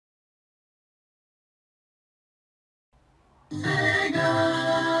Goat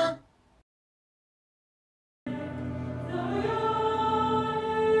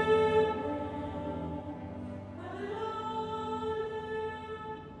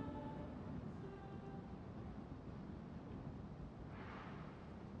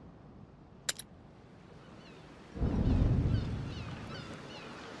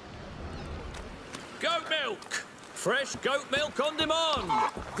milk! Fresh goat milk on demand!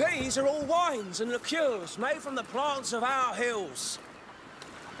 These are all wines and liqueurs made from the plants of our hills.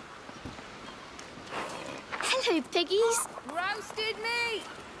 Hello, piggies. Roasted meat!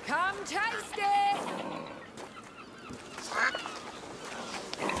 Come taste it!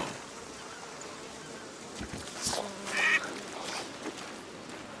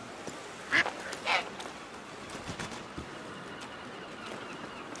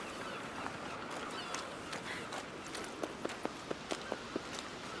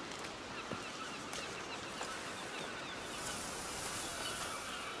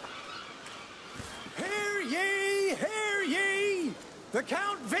 The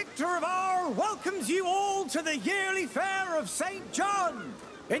Count Victor of Arles welcomes you all to the yearly fair of St. John.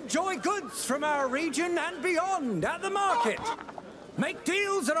 Enjoy goods from our region and beyond at the market. Make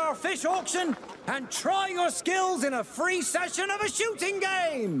deals at our fish auction and try your skills in a free session of a shooting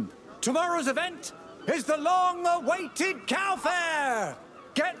game. Tomorrow's event is the long-awaited cow fair.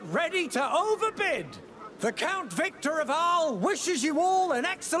 Get ready to overbid. The Count Victor of Arles wishes you all an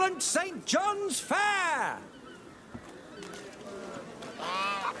excellent St. John's fair.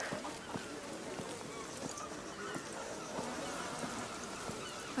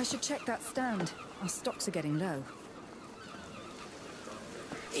 I should check that stand. Our stocks are getting low.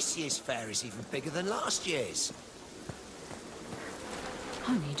 This year's fair is even bigger than last year's.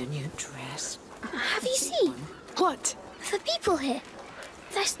 I need a new dress. Have you seen? What? The people here.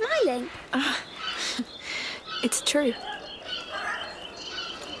 They're smiling. It's true.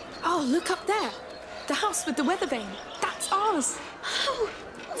 Oh, look up there. The house with the weather vane. That's ours. Oh,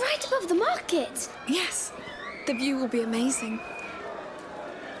 right above the market. Yes. The view will be amazing.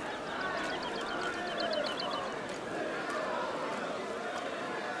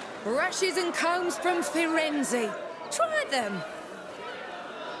 Brushes and combs from Firenze. Try them.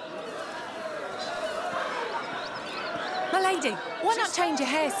 My lady, why not change your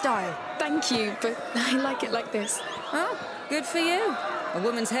hairstyle? Thank you, but I like it like this. Oh, good for you. A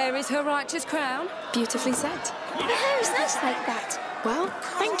woman's hair is her righteous crown. Beautifully said. Your hair is nice like that. Well,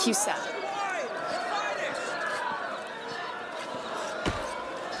 thank you, sir.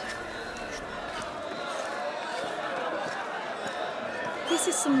 This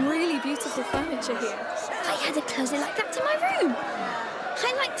is some really beautiful furniture here. I had a closet like that in my room.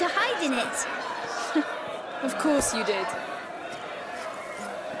 I like to hide in it. Of course you did.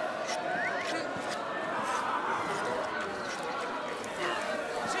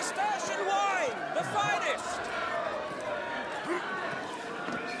 Cistercian wine, the finest.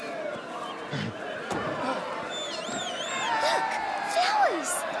 Look,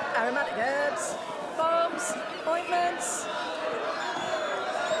 flowers. Aromatic herbs, balms, ointments.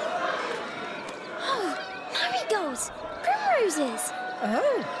 Oh, marigolds, primroses.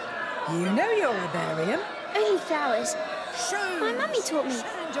 Oh, you know you're a herbarium. Only flowers. My mummy taught me.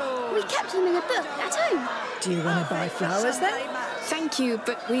 We kept them in a book at home. Do you want to buy flowers then? Thank you,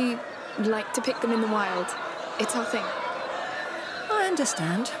 but we like to pick them in the wild. It's our thing. I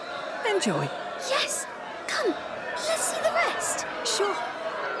understand. Enjoy. Yes. Come, let's see the rest. Sure.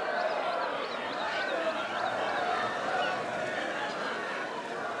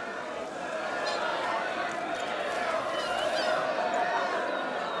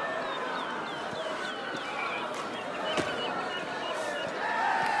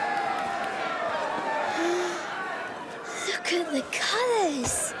 Look at the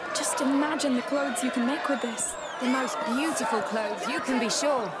colours. Just imagine the clothes you can make with this. The most beautiful clothes, you can be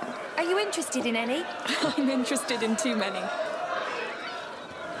sure. Are you interested in any? I'm interested in too many.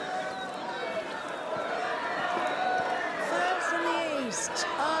 Furs from the east.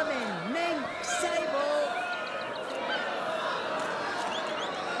 Armin, mink, sable.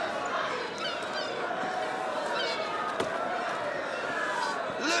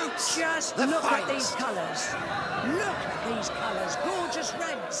 Just the Look at finest. these colours. Look at these colours. Gorgeous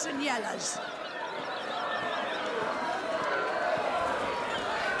reds and yellows.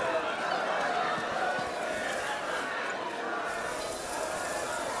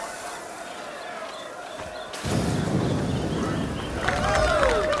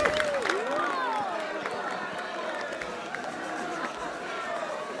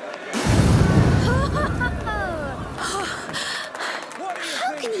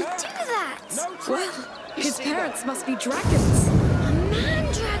 How can he he do that? Well, his parents must be dragons. A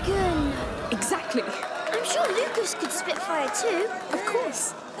man-dragon! Exactly. I'm sure Lucas could spit fire too. Of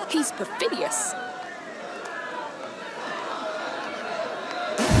course. He's perfidious.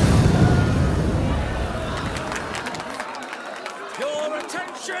 Your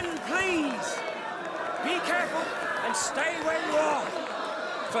attention, please! Be careful and stay where you are,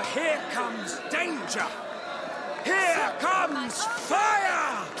 for here comes danger! Here comes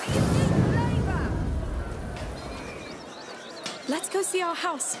fire! Let's go see our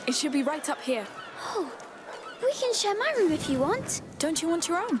house. It should be right up here. Oh, we can share my room if you want. Don't you want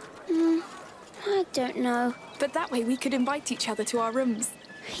your own? I don't know. But that way we could invite each other to our rooms.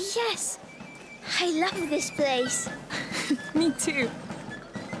 Yes, I love this place. Me too.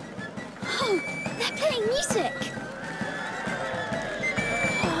 Oh, they're playing music.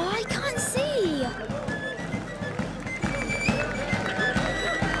 Oh, I can't see.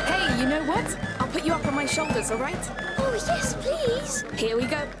 Hey, you know what? I'll put you up on my shoulders, all right? Oh, yes, please. Here we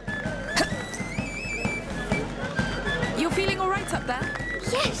go. You're feeling all right up there?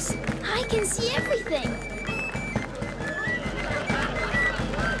 Yes, I can see everything.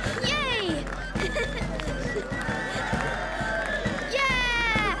 Yay!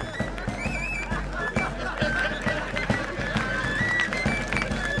 Yeah!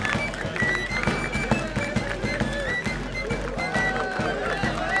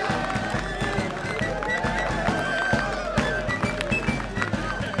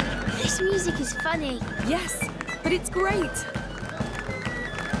 This music is funny. Yes, but it's great.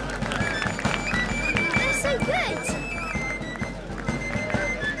 They're so good.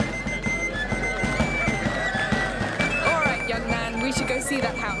 All right, young man, we should go see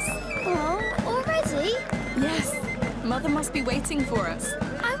that house. Oh, already? Yes, Mother must be waiting for us.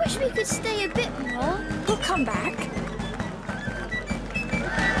 I wish we could stay a bit more. We'll come back.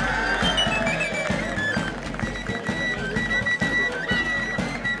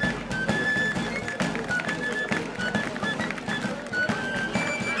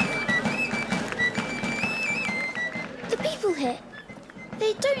 The people here,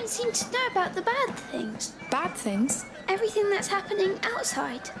 they don't seem to know about the bad things. Bad things? Everything that's happening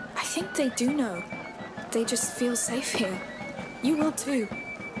outside. I think they do know. They just feel safe here. You will too.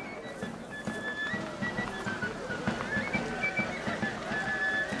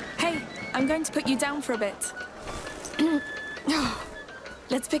 Hey, I'm going to put you down for a bit.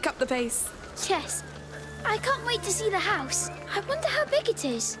 Let's pick up the pace. Yes, I can't wait to see the house. I wonder how big it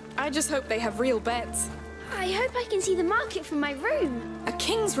is. I just hope they have real beds. I hope I can see the market from my room. A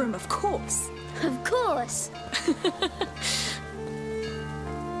king's room, of course. Of course.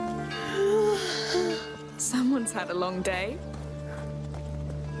 Someone's had a long day.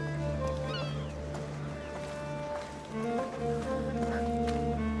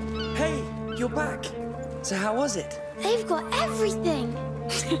 Hey, you're back. So how was it? They've got everything.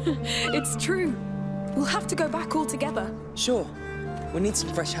 It's true. We'll have to go back all together. Sure. We need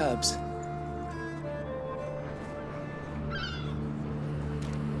some fresh herbs.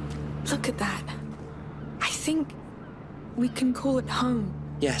 Look at that. I think we can call it home.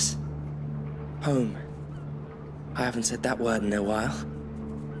 Yes. Home. I haven't said that word in a while.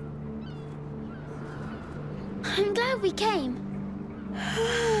 I'm glad we came.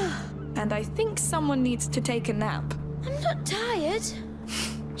 And I think someone needs to take a nap. I'm not tired.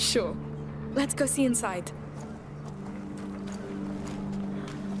 Sure. Let's go see inside.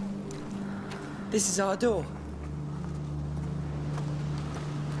 This is our door.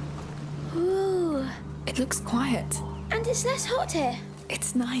 Ooh. It looks quiet. And it's less hot here.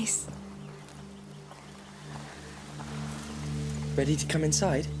 It's nice. Ready to come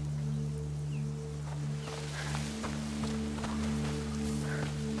inside?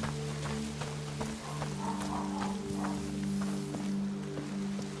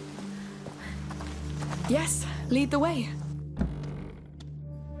 Yes, lead the way.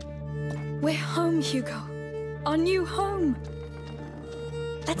 We're home, Hugo. Our new home.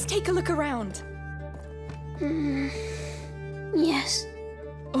 Let's take a look around. Yes.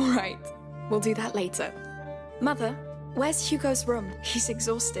 All right, we'll do that later. Mother, where's Hugo's room? He's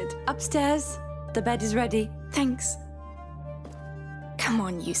exhausted. Upstairs. The bed is ready. Thanks. Come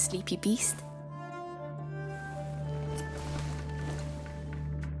on, you sleepy beast.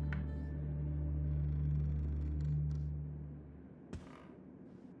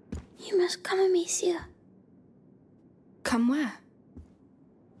 You must come, Amicia. Come where?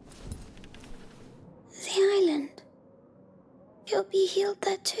 The island. You'll be healed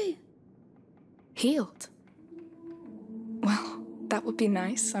there too. Healed? Well, that would be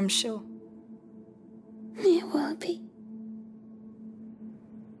nice, I'm sure. It will be.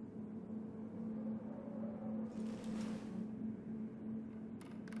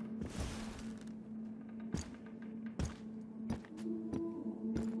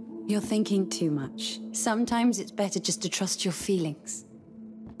 You're thinking too much. Sometimes it's better just to trust your feelings.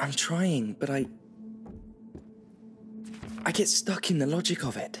 I'm trying, but I get stuck in the logic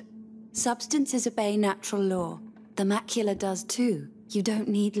of it. Substances obey natural law. The macula does too. You don't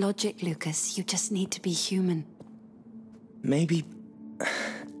need logic, Lucas. You just need to be human. Maybe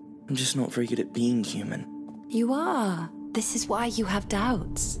I'm just not very good at being human. You are. This is why you have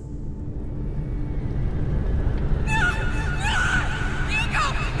doubts.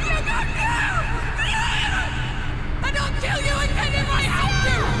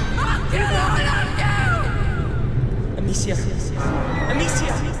 Amicia!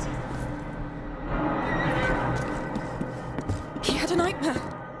 Amicia! He had a nightmare.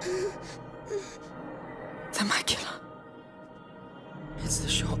 The macula. It's the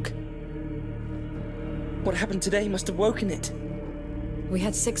shock. What happened today must have woken it. We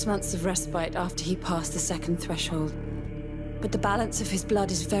had 6 months of respite after he passed the second threshold. But the balance of his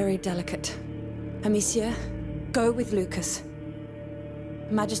blood is very delicate. Amicia, go with Lucas.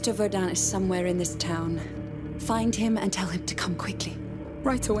 Magister Vaudin is somewhere in this town. Find him and tell him to come quickly.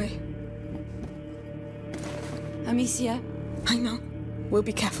 Right away. Amicia? I know. We'll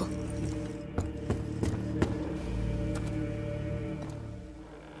be careful.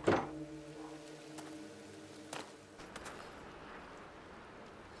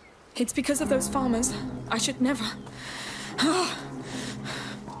 It's because of those farmers. I should never.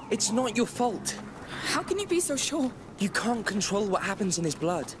 It's not your fault. How can you be so sure? You can't control what happens in his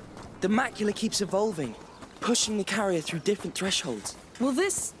blood. The macula keeps evolving, pushing the carrier through different thresholds. Will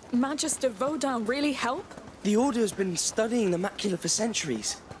this Magister Vaudin really help? The Order has been studying the macula for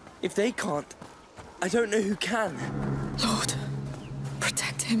centuries. If they can't, I don't know who can. Lord,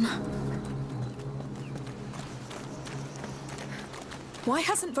 protect him. Why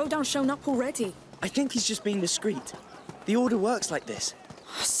hasn't Vaudin shown up already? I think he's just being discreet. The Order works like this.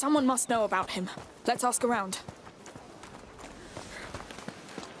 Someone must know about him. Let's ask around.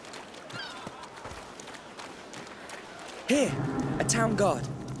 Here, a town guard.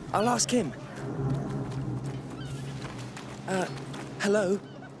 I'll ask him. Hello?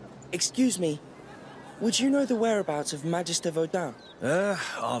 Excuse me. Would you know the whereabouts of Magister Vaudin?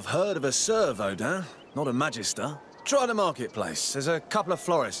 I've heard of a Sir Vaudin, not a Magister. Try the marketplace. There's a couple of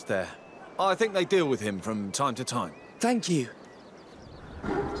florists there. I think they deal with him from time to time. Thank you.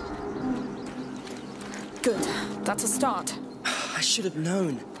 Good. That's a start. I should have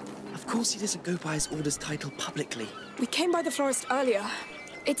known. Of course he doesn't go by his Order's title publicly. We came by the florist earlier.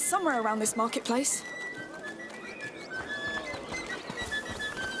 It's somewhere around this marketplace.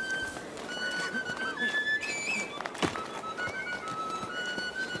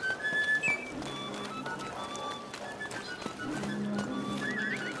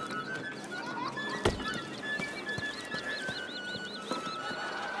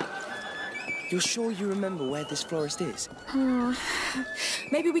 You're sure you remember where this florist is?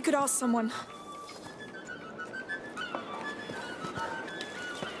 Maybe we could ask someone.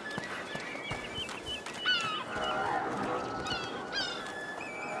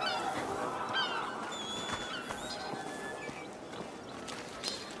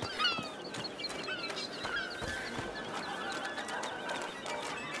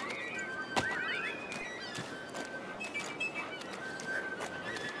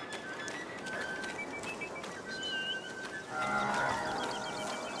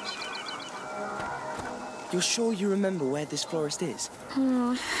 You're sure you remember where this florist is?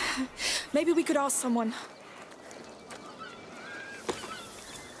 Maybe we could ask someone.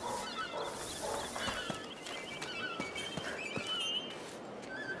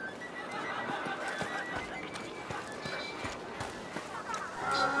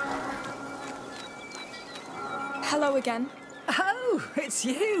 Hello again. Oh, it's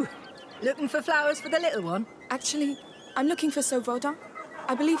you. Looking for flowers for the little one? Actually, I'm looking for Sir Vaudin.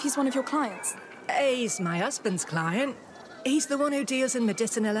 I believe he's one of your clients. He's my husband's client. He's the one who deals in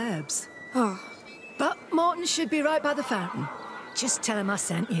medicinal herbs. Oh. But Morton should be right by the fountain. Just tell him I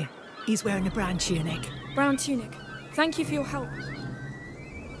sent you. He's wearing a brown tunic. Brown tunic. Thank you for your help.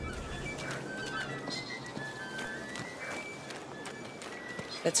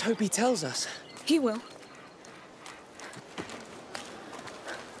 Let's hope he tells us. He will.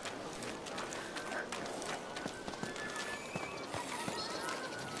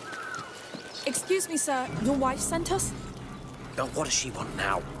 Excuse me, sir. Your wife sent us? Oh, what does she want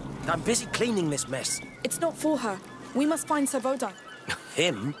now? I'm busy cleaning this mess. It's not for her. We must find Sir Vaudin.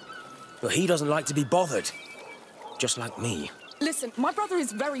 Him? Well, he doesn't like to be bothered. Just like me. Listen, my brother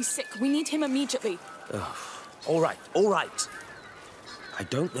is very sick. We need him immediately. All right, all right. I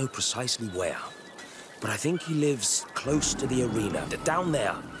don't know precisely where, but I think he lives close to the arena, down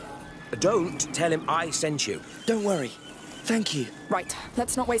there. Don't tell him I sent you. Don't worry. Thank you. Right,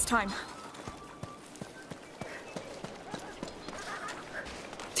 let's not waste time.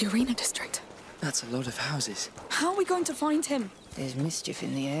 The Arena District. That's a lot of houses. How are we going to find him? There's mischief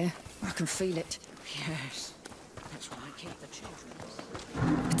in the air. I can feel it. Yes. That's why I keep the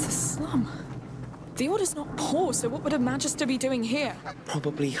children. It's a slum. The Order's not poor, so what would a Magister be doing here?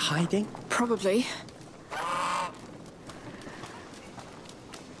 Probably hiding? Probably.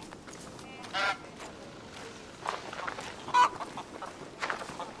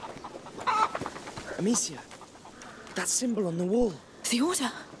 Amicia, that symbol on the wall. The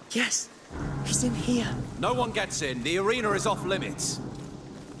Order? Yes, he's in here. No one gets in. The arena is off limits.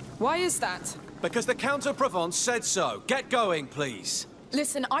 Why is that? Because the Count of Provence said so. Get going, please.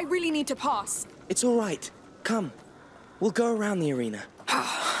 Listen, I really need to pass. It's all right. Come. We'll go around the arena.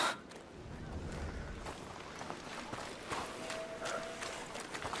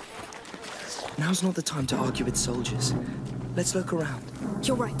 Now's not the time to argue with soldiers. Let's look around.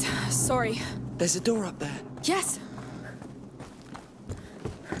 You're right. Sorry. There's a door up there. Yes.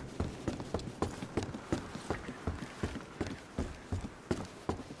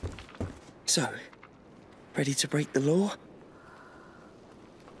 So, ready to break the law?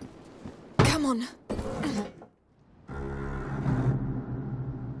 Come on.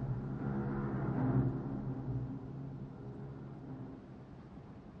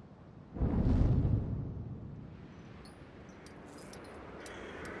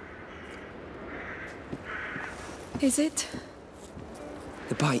 Is it?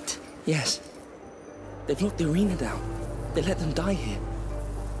 The bite, yes. They've locked the arena down. They let them die here.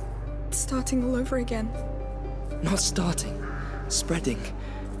 It's starting all over again. Not starting. Spreading.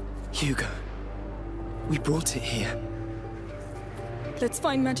 Hugo. We brought it here. Let's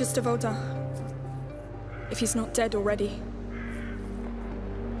find Magister Vaudin. If he's not dead already.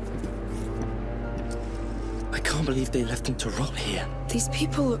 I can't believe they left him to rot here. These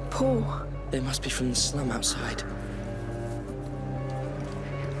people look poor. They must be from the slum outside.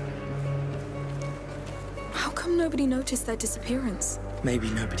 How come nobody noticed their disappearance? Maybe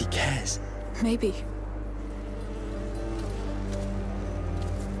nobody cares. Maybe.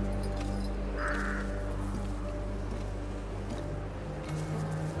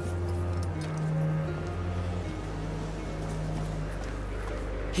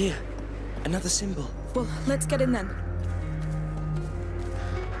 Here, another symbol. Well, let's get in then.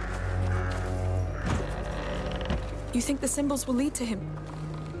 You think the symbols will lead to him?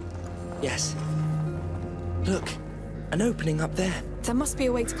 Yes. Look, an opening up there. There must be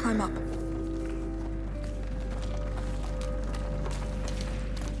a way to climb up.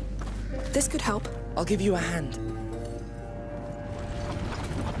 This could help. I'll give you a hand.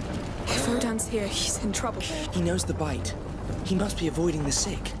 If Odin's here, he's in trouble. He knows the bite. He must be avoiding the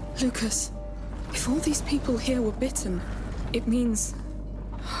sick. Lucas, if all these people here were bitten, it means...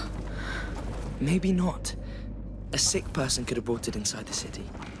 Maybe not. A sick person could have brought it inside the city.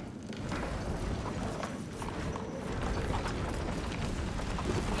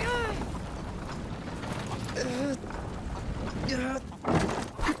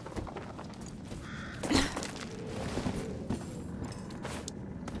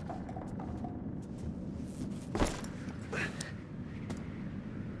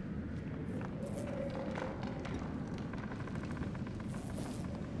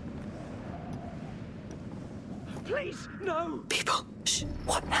 Please, no! People, shh.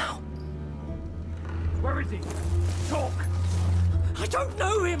 What now? Where is he? Talk! I don't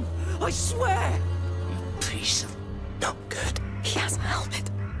know him! I swear! Piece of not good. He has a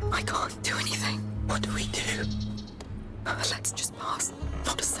helmet. I can't do anything. What do we do? Let's just pass.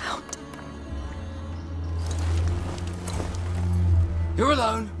 Not a sound. You're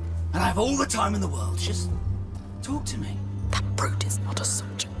alone, and I have all the time in the world. Just talk to me. That brute is not a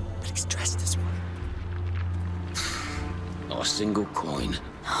soldier, but he's dressed as one. Not a single coin.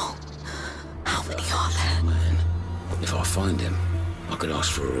 No. How many are there? Man, if I find him, I could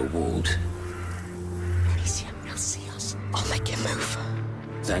ask for a reward. Amicia will see us. I'll make him move.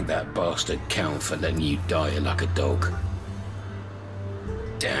 Thank that bastard Count for letting you die like a dog.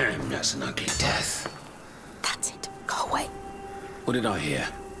 Damn, that's an ugly death. That's it. Go away. What did I hear?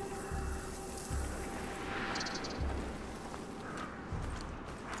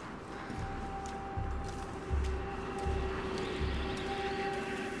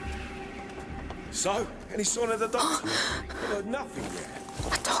 So, any sign of the doctor? I've heard nothing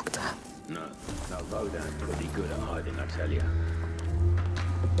yet. A doctor? No, Rodin's pretty good at hiding, I tell you.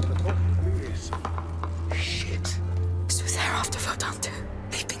 Shit. So they're after Vaudin too.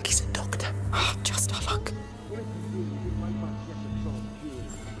 They think he's a doctor. Oh, just our luck.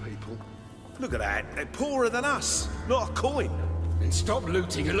 People. Look at that. They're poorer than us. Not a coin. Then stop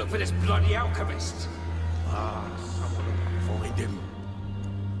looting and look for this bloody alchemist. Ah, someone will find him.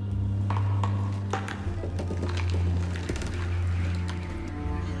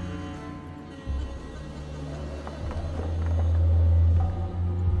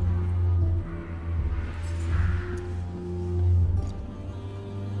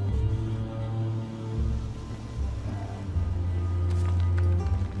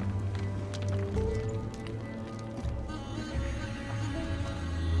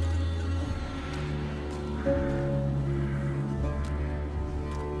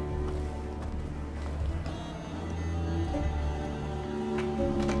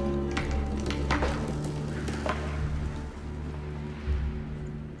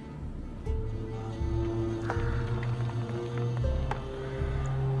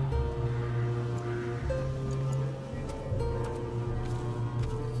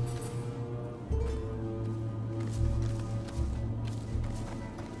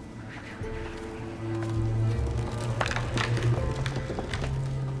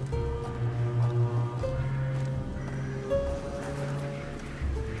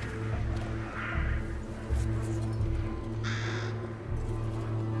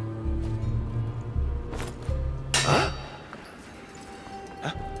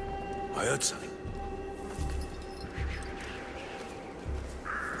 I heard something.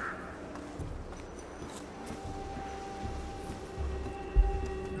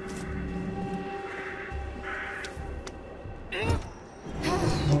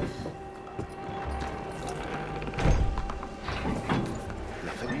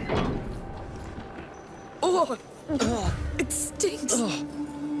 Oh, it stinks. Oh,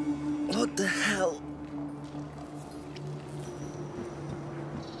 what the hell?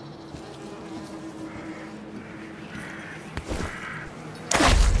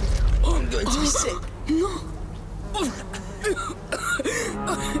 I'm going to be sick. No.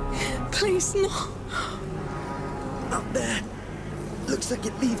 Please, no. Up there. Looks like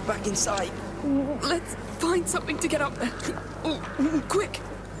it leads back inside. Let's find something to get up there. Oh, quick.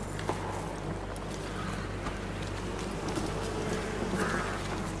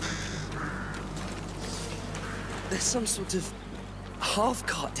 There's some sort of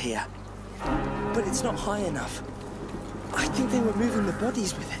half-cart here, but it's not high enough. I think they were moving the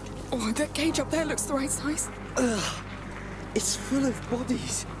bodies with it. Oh, that cage up there looks the right size. Ugh, it's full of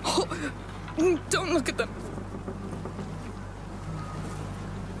bodies. Oh, don't look at them.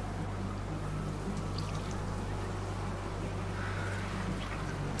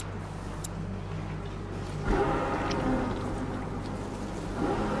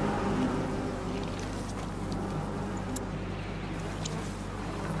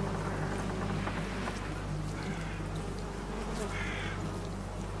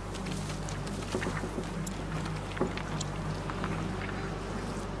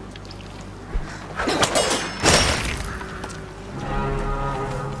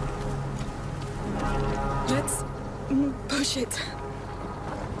 Let's push it.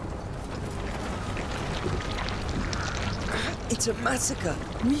 It's a massacre.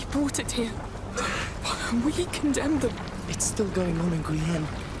 We brought it here. We condemned them. It's still going on in Requiem.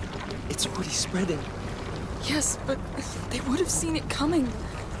 It's already spreading. Yes, but they would have seen it coming.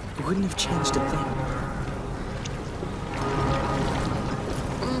 It wouldn't have changed a thing.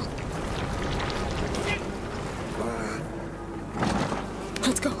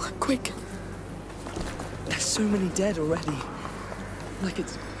 Let's go, quick. There's so many dead already. Like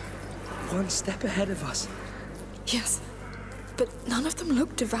it's one step ahead of us. Yes, but none of them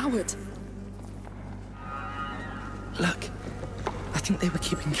look devoured. Look, I think they were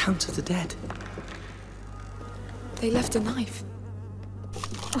keeping count of the dead. They left a knife.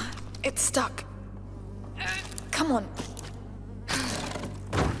 It's stuck. Come on.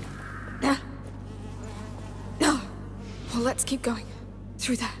 Well, let's keep going.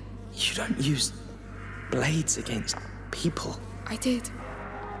 Through there. You don't use blades against people. I did.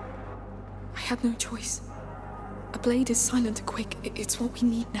 I had no choice. A blade is silent and quick. It's what we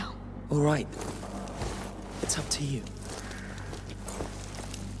need now. All right. It's up to you.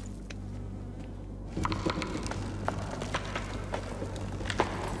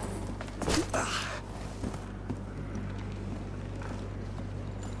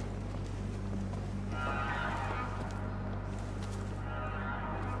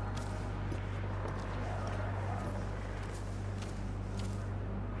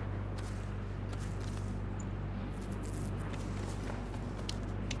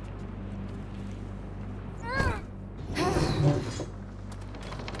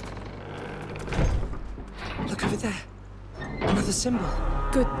 Look over there. Another symbol.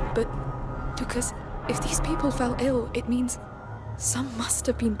 Good, but Lucas, if these people fell ill, it means some must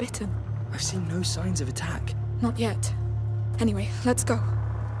have been bitten. I've seen no signs of attack. Not yet. Anyway, let's go.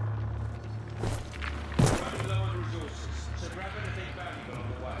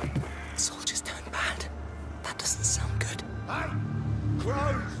 Soldiers turned bad. That doesn't sound good. Hey!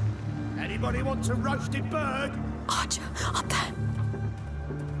 Crows! Anybody want a roasted bird? Archer, up there.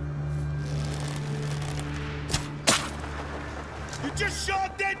 You just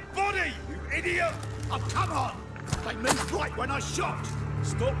shot a dead body, you idiot! Oh, come on! They moved right when I shot!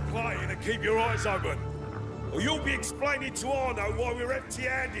 Stop playing and keep your eyes open. Or you'll be explaining to Arno why we're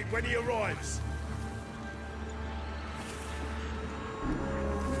empty-handed when he arrives.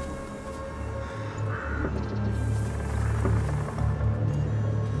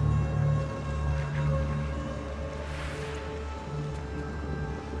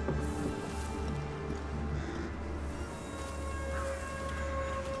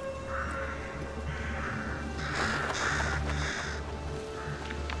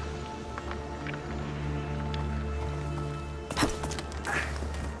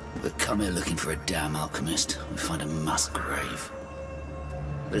 Come here looking for a damn alchemist, we find a mass grave.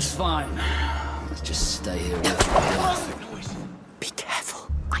 But it's fine. Let's just stay here with the Be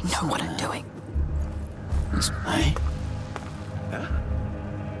careful. I know what I'm doing. Hey?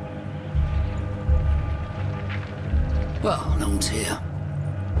 Well, no one's here.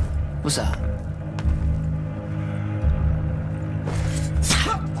 What's that?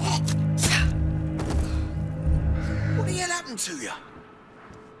 What the hell happened to you?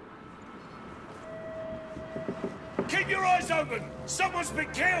 Keep your eyes open! Someone's been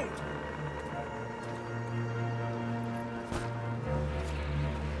killed!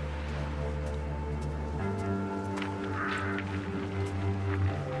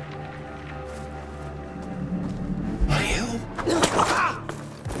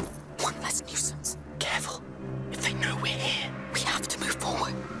 One less nuisance. Careful. If they know we're here, we have to move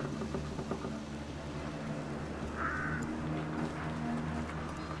forward.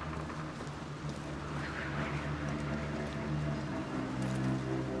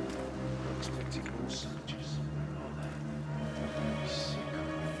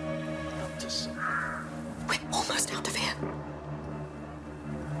 We're almost out of here.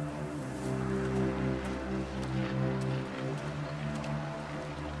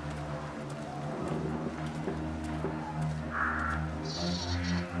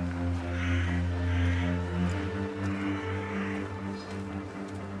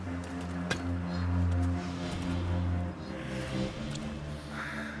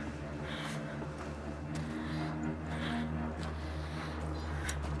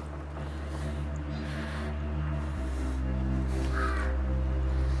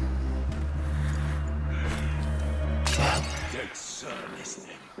 Good son, isn't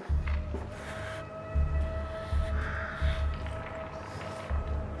it?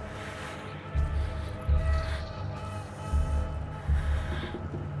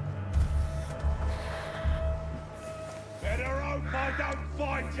 Better hope I don't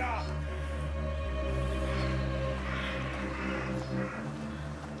find ya!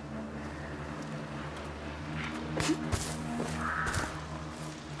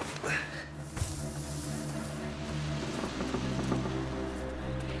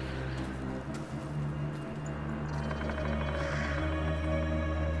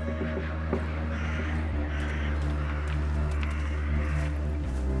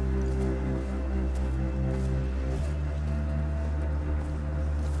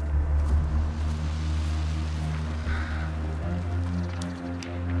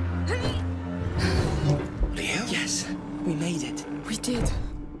 We made it. We did.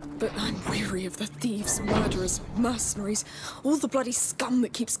 But I'm weary of the thieves, murderers, mercenaries, all the bloody scum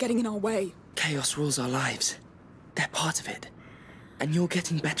that keeps getting in our way. Chaos rules our lives. They're part of it. And you're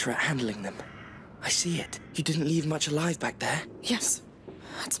getting better at handling them. I see it. You didn't leave much alive back there. Yes.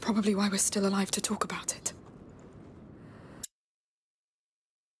 That's probably why we're still alive to talk about it.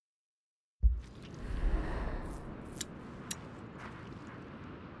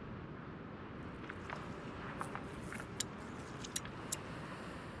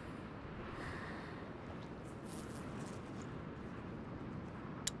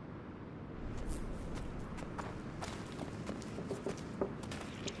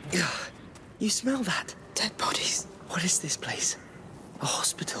 You smell that? Dead bodies. What is this place? A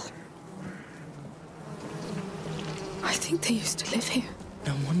hospital? I think they used to live here.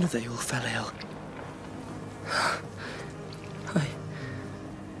 No wonder they all fell ill. I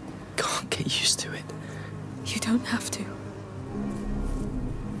can't get used to it. You don't have to.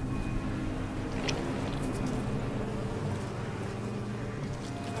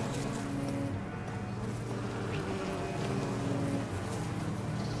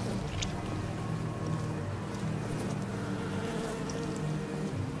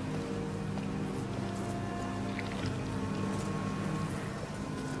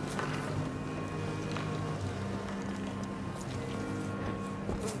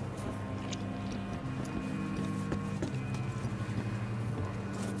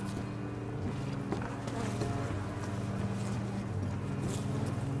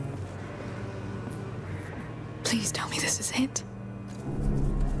 is it?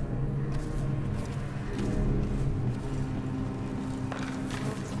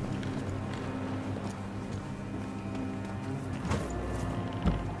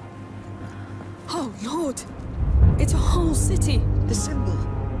 Oh, Lord! It's a whole city! The symbol!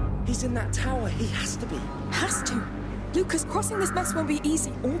 He's in that tower. He has to be. Has to! Lucas, crossing this mess won't be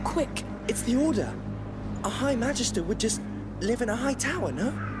easy or quick. It's the Order. A High Magister would just live in a high tower,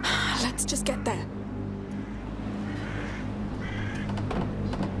 no? Let's just get there.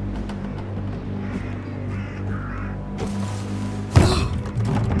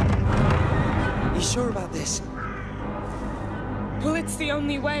 You sure about this? Well, it's the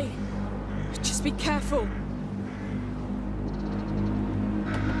only way. Just be careful.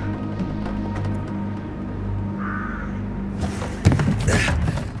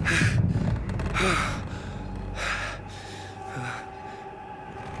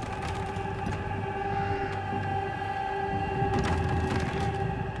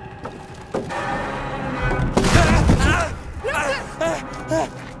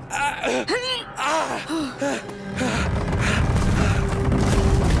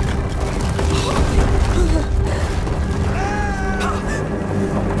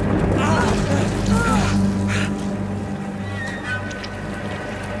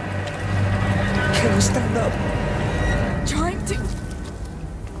 Can we stand up? Trying to...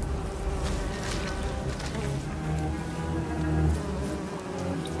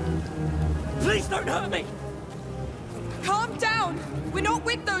 Please don't hurt me! Calm down! We're not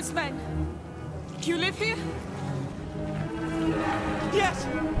with those men! You live here? Yes!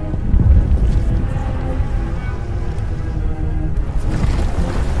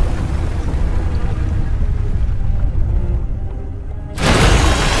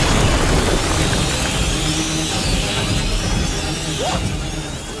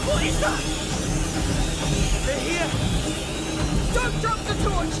 What is that? They're here! Don't drop the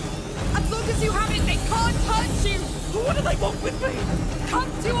torch! As long as you have it, they can't hurt you! What do they want with me?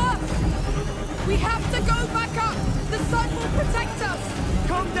 Come to us! We have to go back up! The sun will protect us!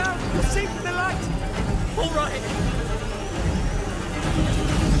 Calm down! You'll see from the light! All right!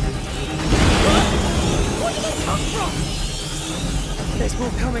 Where did they come from? There's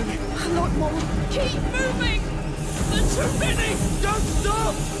more coming. A lot more. Keep moving! There's too many! Don't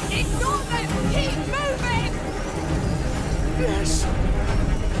stop! Ignore them! Keep moving! Yes!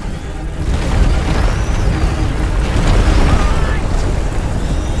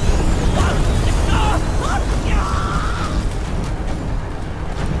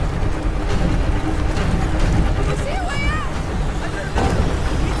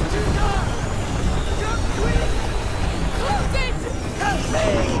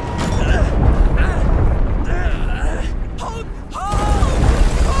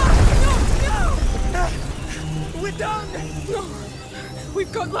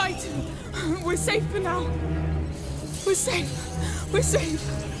 We've got light. We're safe for now. We're safe. We're safe.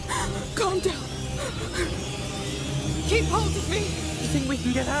 Calm down. Keep hold of me. You think we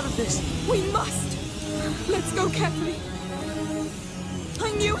can get out of this? We must. Let's go carefully.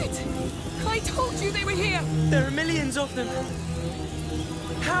 I knew it. I told you they were here. There are millions of them.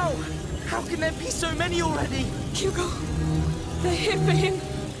 How? How can there be so many already? Hugo, they're here for him.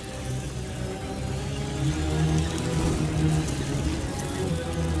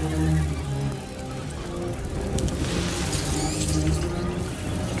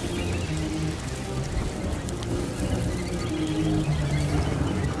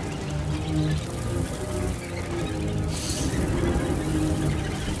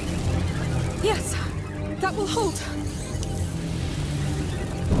 Yes, that will hold.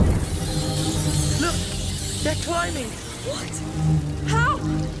 Look, they're climbing. What? How?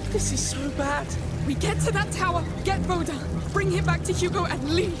 This is so bad. We get to that tower, get Voda, bring him back to Hugo and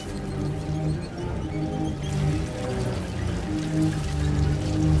leave.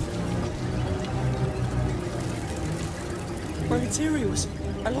 My materials.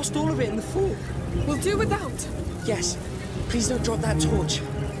 I lost all of it in the fall. We'll do without. Yes. Please don't drop that torch.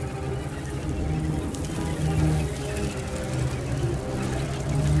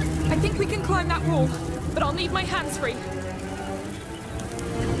 I think we can climb that wall, but I'll need my hands free.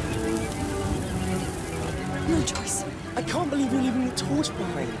 No choice. I can't believe you're leaving the torch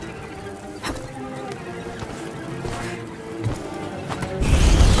behind.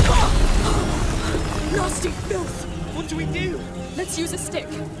 Nasty filth! What do we do? Let's use a stick.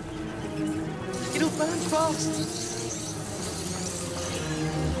 It'll burn fast.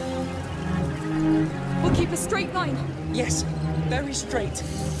 We'll keep a straight line. Yes, very straight.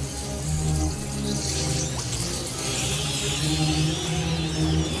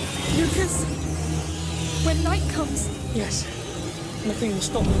 Lucas, When night comes... Yes. Nothing will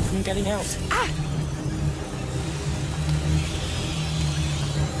stop them from getting out. Ah!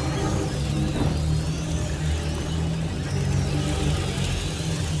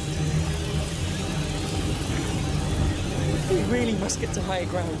 We really must get to higher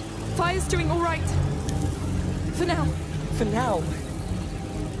ground. Fire's doing all right. For now. For now.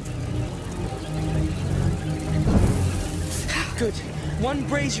 Good. One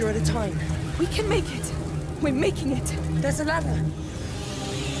brazier at a time. We can make it. We're making it. There's a ladder.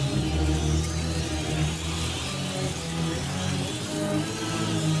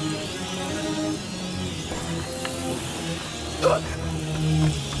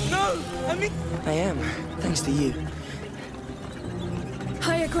 No! I am, thanks to you.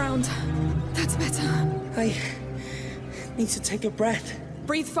 Higher ground. That's better. I need to take a breath.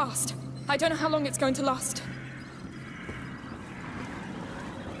 Breathe fast. I don't know how long it's going to last.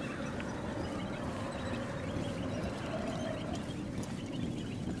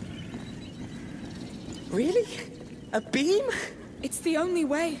 Really? A beam? It's the only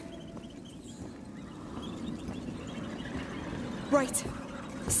way. Right.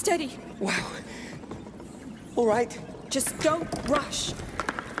 Steady. Wow. All right. Just don't rush.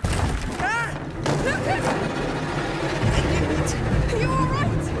 Ah! Lucas! Are you all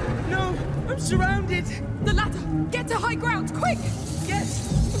right? No, I'm surrounded. The ladder. Get to high ground, quick! Yes.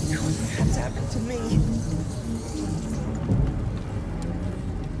 What's happened to me?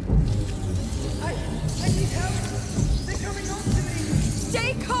 I need help. They're coming on to me.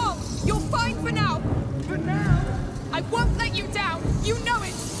 Stay calm. You're fine for now. For now? I won't let you down. You know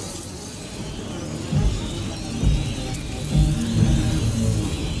it.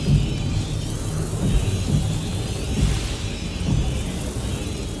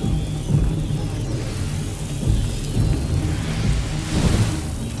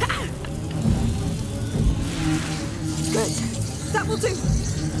 Good. That will do.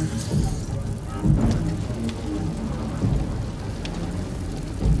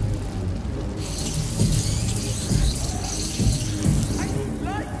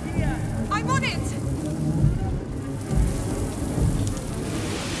 I'm on it!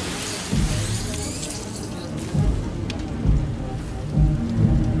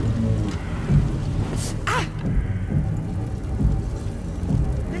 Ah!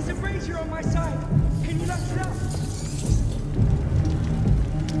 There's a brazier on my side. Can you light it up?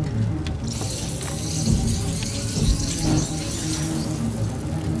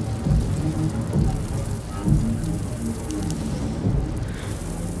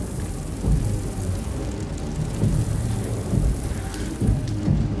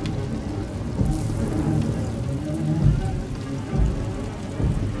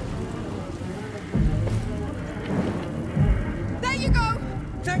 There you go!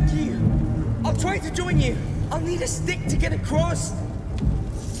 Thank you. I'll try to join you. I'll need a stick to get across.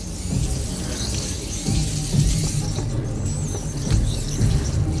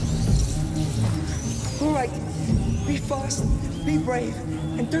 All right. Be fast, be brave,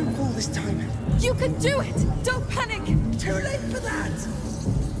 and don't fall this time. You can do it! Don't panic! Too late for that!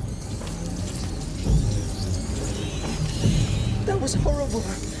 That was horrible.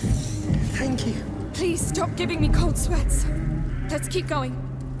 Thank you. Please stop giving me cold sweats. Let's keep going.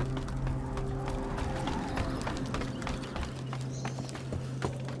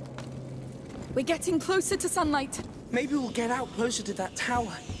 We're getting closer to sunlight. Maybe we'll get out closer to that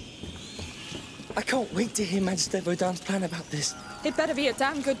tower. I can't wait to hear Magister Vaudin's plan about this. It better be a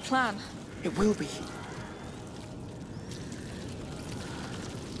damn good plan. It will be.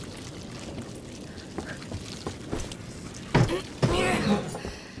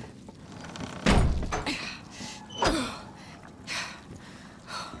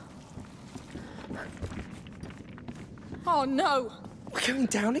 Oh no! We're going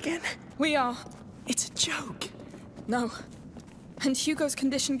down again? We are. It's a joke. No. And Hugo's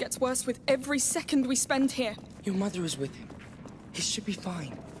condition gets worse with every second we spend here. Your mother is with him. He should be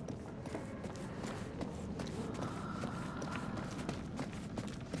fine.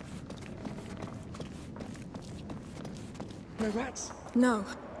 No rats? No,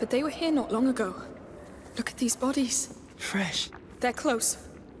 but they were here not long ago. Look at these bodies. Fresh. They're close.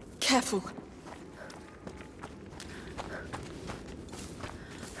 Careful.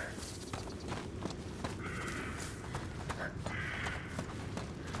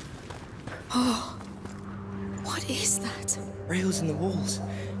 Oh, what is that? Rails in the walls.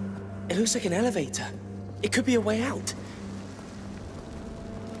 It looks like an elevator. It could be a way out.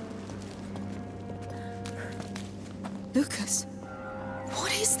 Lucas,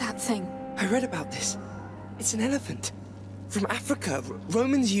 what is that thing? I read about this. It's an elephant. From Africa.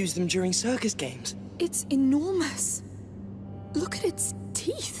 Romans used them during circus games. It's enormous. Look at its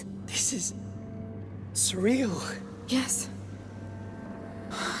teeth. This is... surreal. Yes.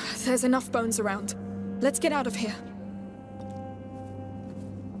 There's enough bones around. Let's get out of here.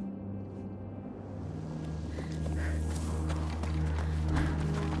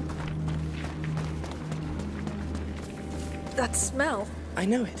 That smell. I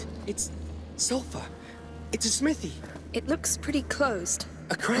know it. It's sulfur. It's a smithy. It looks pretty closed.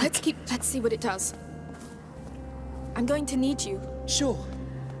 A crack? Let's see what it does. I'm going to need you. Sure.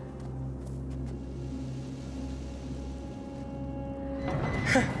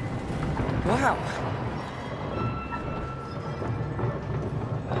 Wow.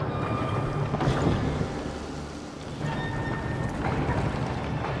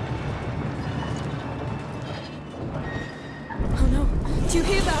 Oh no. Do you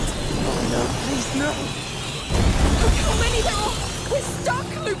hear that? Oh no, please, no. Look how many there are! We're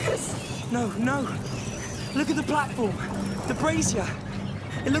stuck, Lucas! No, no. Look at the platform. The brazier.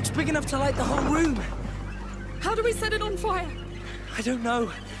 It looks big enough to light the whole room. How do we set it on fire? I don't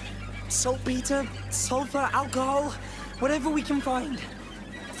know. Saltpeter, sulfur, alcohol, whatever we can find.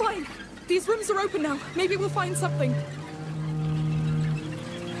 Fine. These rooms are open now. Maybe we'll find something.